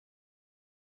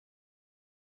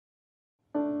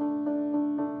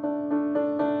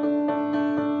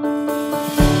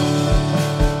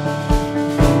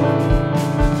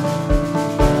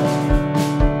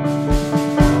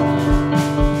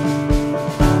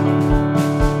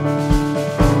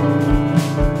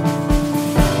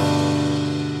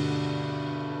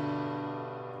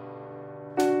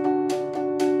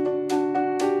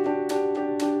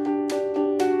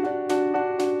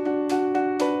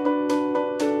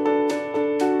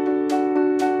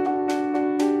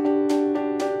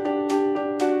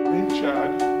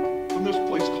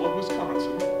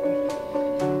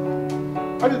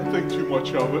too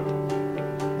much of it.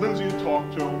 Lindsay had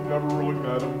talked to him, never really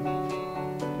met him.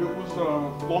 It was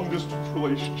a long-distance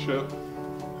relationship.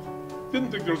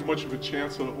 Didn't think there was much of a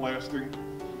chance of it lasting.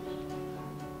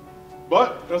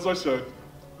 But, as I said,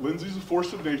 Lindsay's a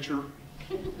force of nature.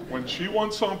 When she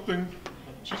wants something,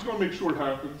 she's going to make sure it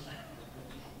happens.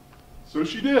 So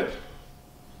she did.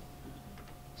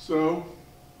 So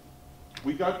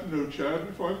we got to know Chad.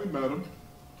 We finally met him.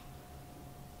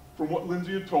 From what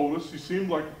Lindsay had told us, he seemed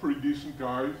like a pretty decent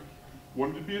guy.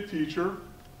 Wanted to be a teacher.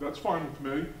 That's fine with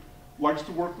me. Likes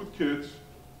to work with kids.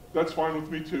 That's fine with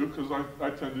me too, because I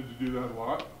tended to do that a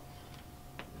lot.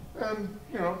 And,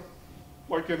 you know,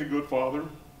 like any good father,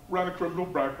 ran a criminal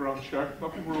background check.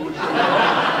 Nothing really.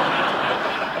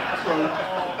 So,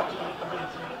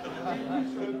 we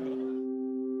said,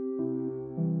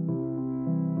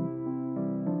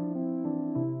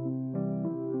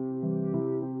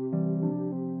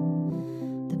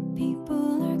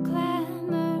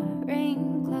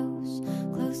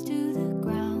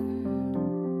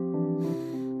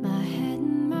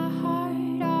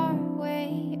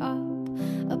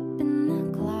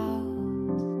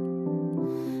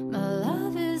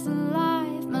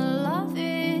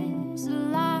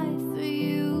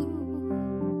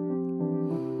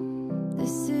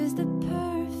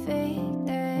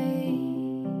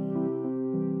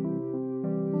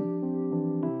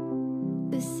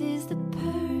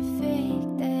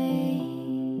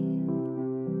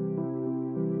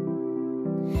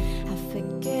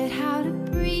 forget